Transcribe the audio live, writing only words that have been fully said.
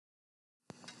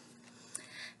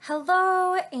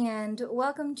Hello and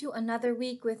welcome to another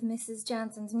week with Mrs.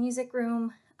 Johnson's Music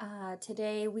Room.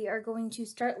 Today we are going to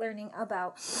start learning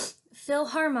about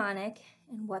philharmonic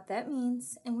and what that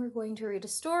means, and we're going to read a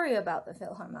story about the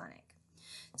philharmonic.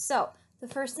 So the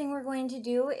first thing we're going to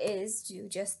do is do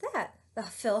just that. The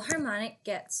philharmonic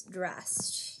gets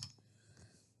dressed.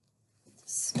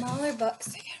 Smaller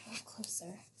books, I gotta move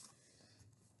closer.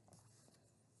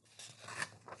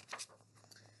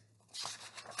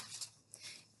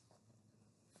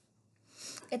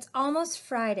 It's almost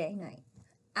Friday night.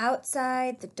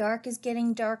 Outside, the dark is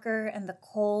getting darker and the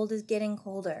cold is getting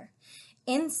colder.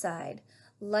 Inside,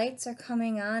 lights are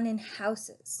coming on in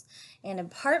houses and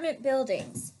apartment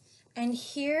buildings, and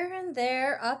here and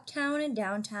there, uptown and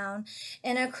downtown,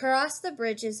 and across the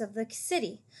bridges of the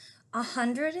city,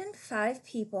 105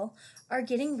 people are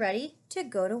getting ready to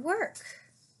go to work.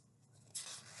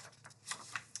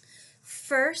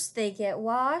 First, they get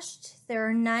washed. There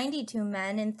are 92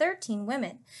 men and 13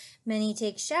 women. Many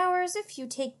take showers, a few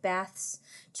take baths.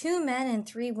 2 men and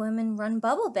 3 women run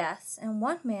bubble baths, and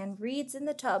 1 man reads in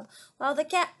the tub while the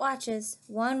cat watches.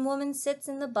 1 woman sits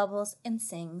in the bubbles and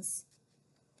sings.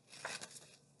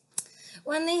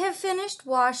 When they have finished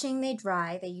washing, they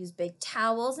dry. They use big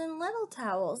towels and little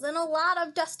towels and a lot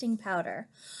of dusting powder.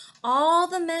 All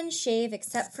the men shave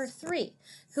except for 3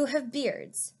 who have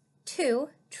beards. 2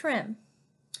 trim.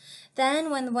 Then,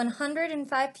 when the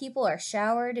 105 people are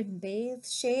showered and bathed,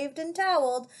 shaved and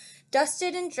toweled,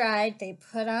 dusted and dried, they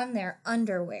put on their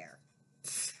underwear.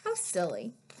 How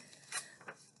silly.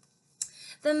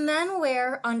 The men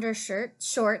wear undershirts,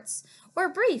 shorts, or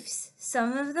briefs.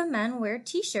 Some of the men wear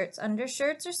t-shirts,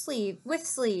 undershirts, or with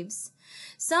sleeves.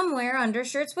 Some wear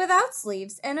undershirts without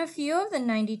sleeves, and a few of the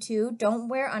 92 don't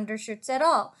wear undershirts at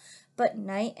all. But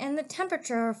night and the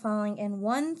temperature are falling, and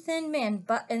 1 thin man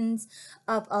buttons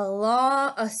up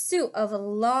a suit of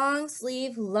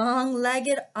long-sleeve,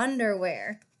 long-legged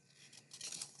underwear.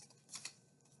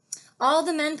 All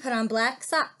the men put on black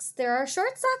socks. There are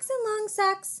short socks and long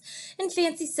socks and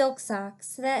fancy silk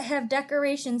socks that have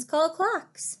decorations called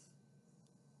clocks.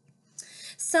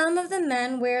 Some of the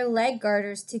men wear leg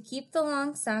garters to keep the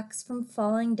long socks from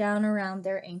falling down around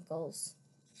their ankles.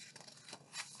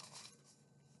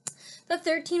 The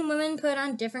 13 women put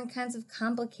on different kinds of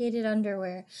complicated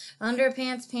underwear: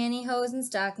 underpants, pantyhose, and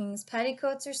stockings,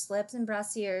 petticoats or slips, and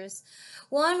brassieres.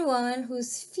 1 woman,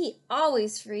 whose feet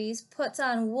always freeze, puts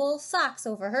on wool socks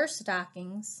over her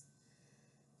stockings.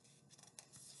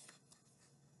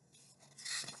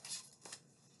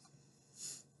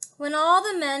 When all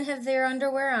the men have their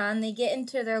underwear on, they get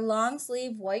into their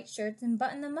long-sleeve white shirts and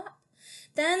button them up.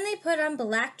 Then they put on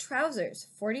black trousers.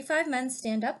 45 men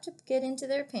stand up to get into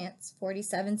their pants.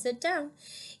 47 sit down.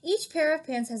 Each pair of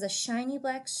pants has a shiny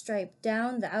black stripe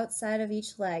down the outside of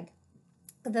each leg.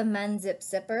 The men zip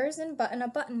zippers and button a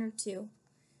button or 2.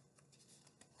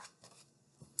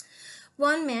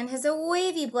 1 man has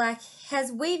wavy black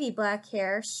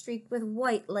hair streaked with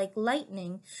white like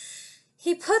lightning.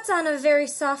 He puts on a very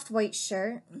soft white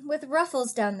shirt with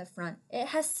ruffles down the front. It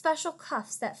has special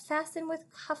cuffs that fasten with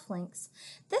cufflinks.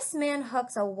 This man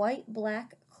hooks a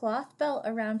white-black cloth belt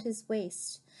around his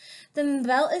waist. The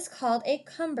belt is called a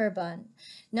cummerbund.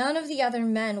 None of the other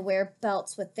men wear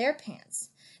belts with their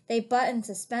pants. They button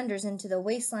suspenders into the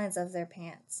waistlines of their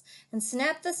pants and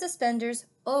snap the suspenders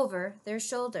over their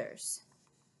shoulders.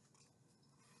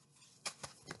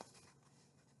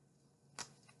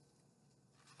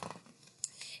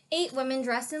 8 women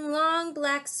dress in long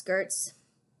black skirts.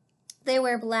 They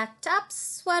wear black tops,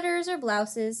 sweaters, or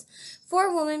blouses. 4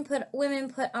 women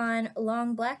put on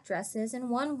long black dresses, and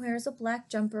 1 wears a black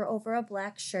jumper over a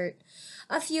black shirt.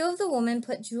 A few of the women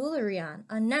put jewelry on,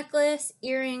 a necklace,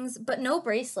 earrings, but no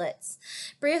bracelets.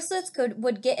 Bracelets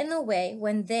would get in the way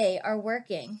when they are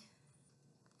working.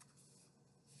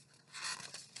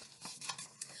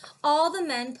 All the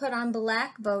men put on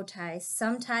black bow ties.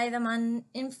 Some tie them on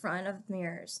in front of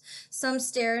mirrors. Some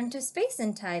stare into space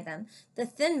and tie them. The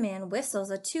thin man whistles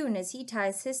a tune as he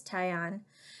ties his tie on.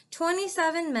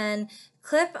 27 men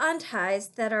clip on ties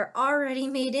that are already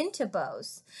made into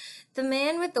bows. The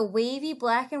man with the wavy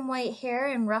black and white hair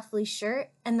and ruffly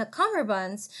shirt and the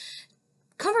cummerbund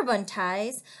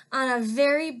ties on a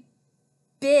very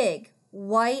big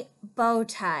white bow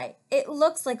tie. It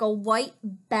looks like a white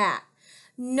bat.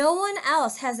 No one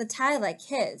else has a tie like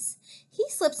his. He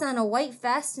slips on a white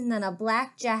vest and then a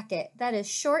black jacket that is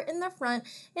short in the front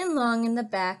and long in the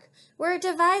back, where it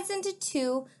divides into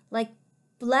 2 like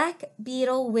black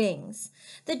beetle wings.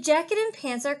 The jacket and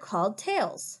pants are called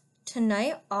tails.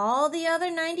 Tonight, all the other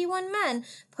 91 men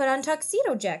put on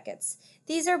tuxedo jackets.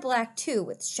 These are black too,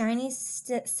 with shiny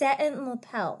satin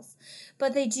lapels,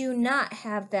 but they do not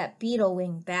have that beetle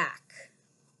wing back.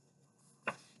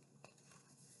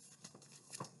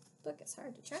 Look, it's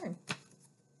hard to turn.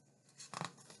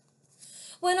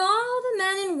 When all the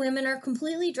men and women are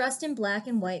completely dressed in black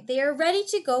and white, they are ready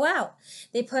to go out.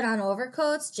 They put on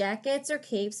overcoats, jackets or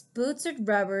capes, boots or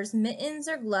rubbers, mittens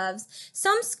or gloves,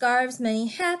 some scarves, many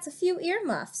hats, a few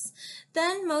earmuffs.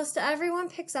 Then most everyone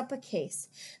picks up a case.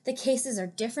 The cases are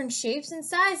different shapes and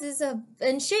sizes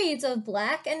and shades of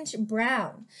black and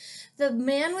brown. The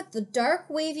man with the dark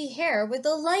wavy hair with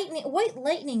the white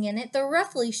lightning in it, the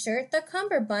ruffly shirt, the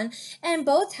cummerbund, and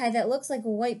bow tie that looks like a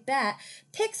white bat,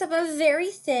 picks up a very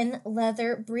thin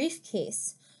leather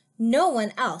briefcase. No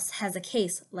one else has a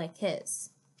case like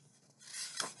his.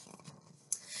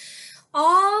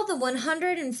 All the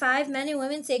 105 men and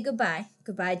women say goodbye.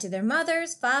 Goodbye to their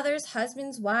mothers, fathers,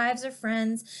 husbands, wives, or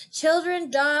friends,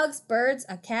 children, dogs, birds,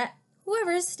 a cat,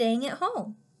 whoever is staying at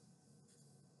home.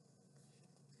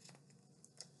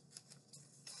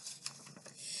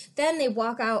 Then they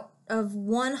walk out of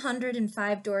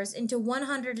 105 doors into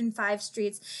 105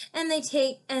 streets, and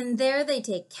there they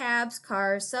take cabs,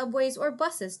 cars, subways, or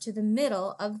buses to the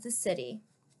middle of the city.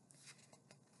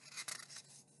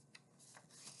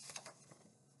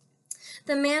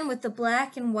 The man with the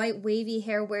black and white wavy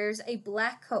hair wears a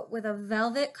black coat with a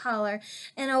velvet collar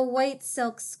and a white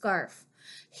silk scarf.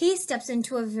 He steps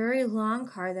into a very long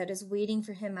car that is waiting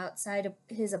for him outside of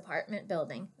his apartment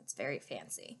building. It's very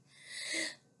fancy.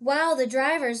 While the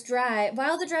driver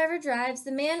drives,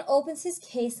 the man opens his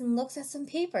case and looks at some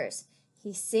papers.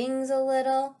 He sings a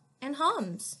little and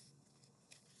hums.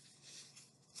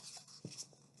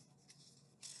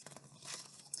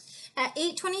 At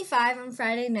 8:25 on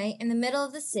Friday night, in the middle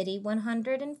of the city,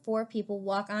 104 people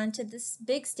walk onto this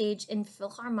big stage in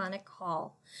Philharmonic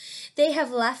Hall. They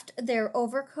have left their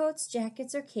overcoats,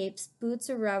 jackets or capes, boots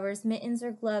or rubbers, mittens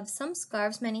or gloves, some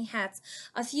scarves, many hats,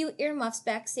 a few earmuffs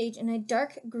backstage in a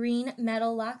dark green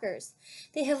metal lockers.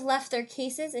 They have left their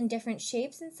cases in different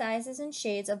shapes and sizes and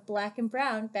shades of black and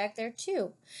brown back there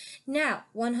too. Now,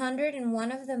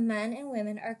 101 of the men and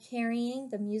women are carrying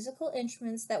the musical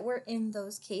instruments that were in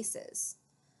those cases.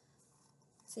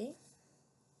 See?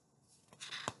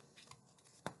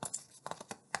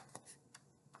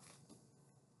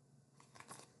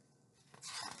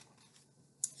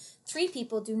 Three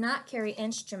people do not carry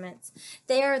instruments.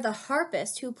 They are the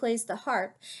harpist who plays the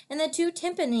harp and the two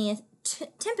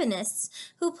timpanists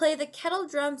who play the kettle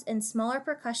drums and smaller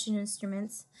percussion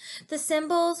instruments. The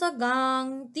cymbals, a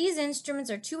gong, these instruments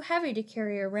are too heavy to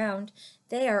carry around.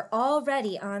 They are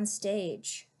already on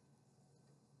stage.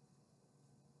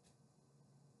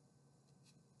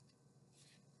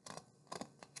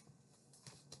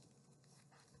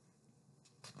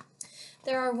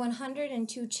 There are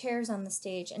 102 chairs on the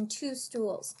stage and 2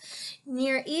 stools.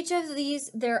 Near each of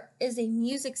these, there is a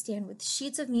music stand with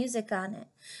sheets of music on it.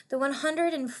 The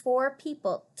 104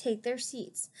 people take their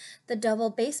seats. The double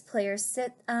bass players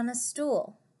sit on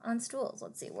stools.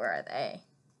 Let's see, where are they?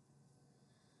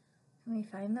 Can we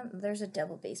find them? There's a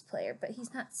double bass player, but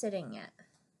he's not sitting yet.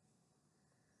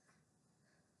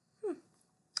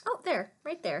 Oh, there,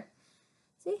 right there.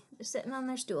 See, they're sitting on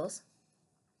their stools.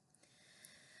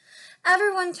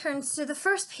 Everyone turns to the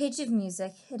first page of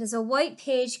music. It is a white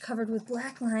page covered with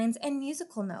black lines and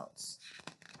musical notes.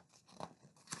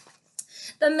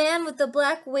 The man with the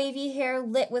black wavy hair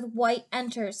lit with white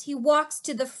enters. He walks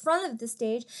to the front of the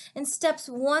stage and steps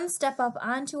one step up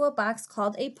onto a box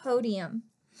called a podium.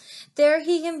 There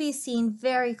he can be seen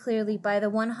very clearly by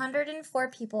the 104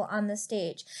 people on the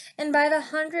stage and by the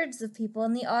hundreds of people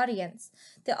in the audience.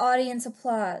 The audience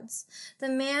applauds. The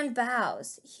man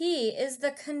bows. He is the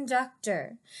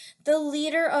conductor, the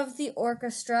leader of the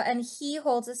orchestra, and he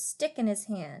holds a stick in his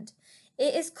hand.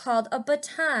 It is called a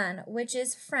baton, which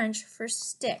is French for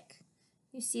stick.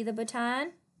 You see the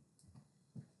baton?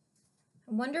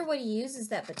 I wonder what he uses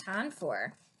that baton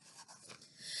for.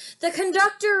 The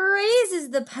conductor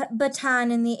raises the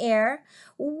baton in the air.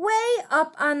 Way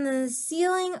up on the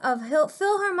ceiling of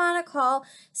Philharmonic Hall,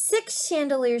 6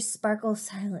 chandeliers sparkle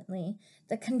silently.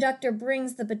 The conductor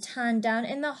brings the baton down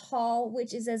in the hall,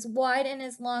 which is as wide and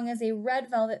as long as a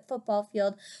red velvet football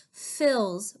field,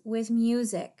 fills with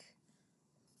music.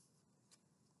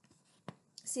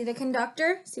 See the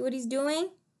conductor? See what he's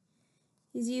doing?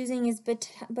 He's using his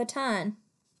baton,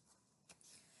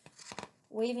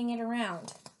 waving it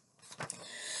around.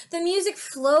 The music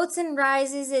floats and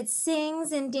rises. It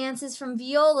sings and dances from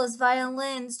violas,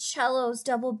 violins, cellos,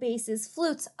 double basses,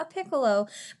 flutes, a piccolo,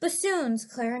 bassoons,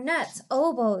 clarinets,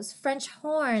 oboes, French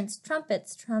horns,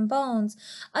 trumpets, trombones,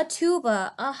 a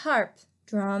tuba, a harp,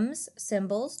 drums,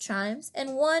 cymbals, chimes,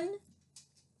 and one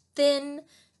thin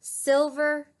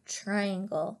silver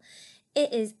triangle.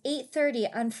 It is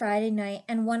 8:30 on Friday night,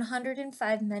 and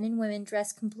 105 men and women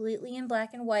dressed completely in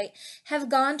black and white have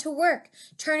gone to work,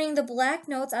 turning the black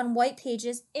notes on white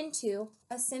pages into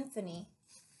a symphony.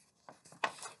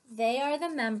 They are the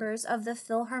members of the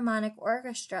Philharmonic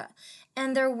Orchestra,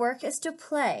 and their work is to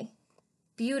play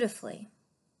beautifully.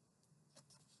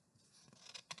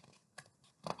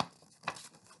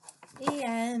 The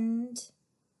end.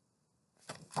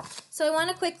 So I want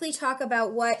to quickly talk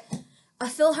about what a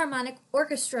philharmonic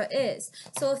orchestra is.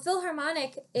 So a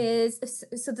philharmonic is,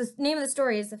 so the name of the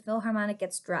story is The Philharmonic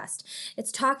Gets Dressed.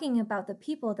 It's talking about the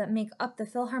people that make up the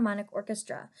Philharmonic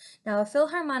Orchestra. Now a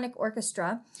Philharmonic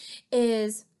Orchestra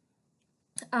is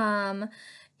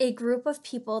a group of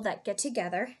people that get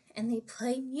together and they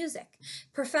play music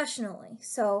professionally.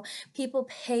 So people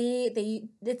pay,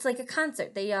 it's like a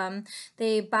concert.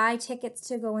 They buy tickets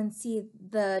to go and see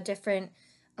the different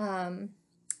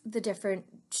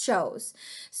shows.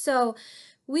 So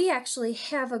we actually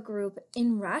have a group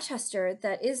in Rochester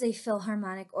that is a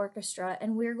Philharmonic Orchestra,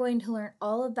 and we're going to learn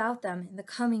all about them in the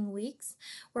coming weeks.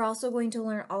 We're also going to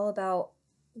learn all about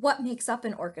what makes up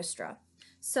an orchestra.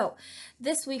 So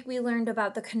this week we learned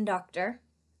about the conductor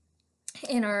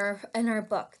in our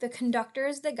book. The conductor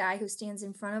is the guy who stands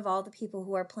in front of all the people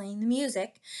who are playing the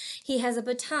music. He has a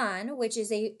baton, which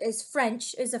is a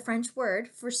French word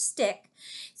for stick.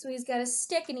 So he's got a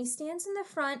stick and he stands in the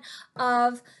front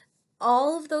of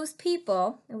all of those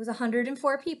people. It was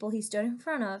 104 people he stood in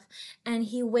front of, and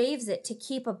he waves it to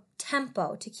keep a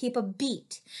tempo, to keep a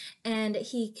beat, and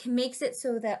he makes it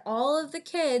so that all of the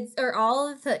kids, or all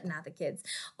of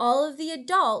the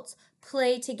adults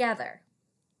play together.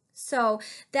 So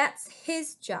that's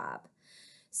his job.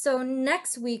 So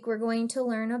next week we're going to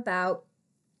learn about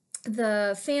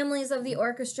the families of the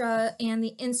orchestra and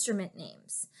the instrument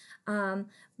names.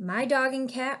 My dog and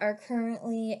cat are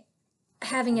currently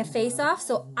having a face-off,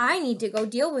 so I need to go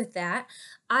deal with that.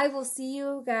 I will see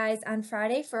you guys on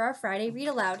Friday for our Friday Read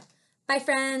Aloud. Bye,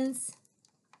 friends.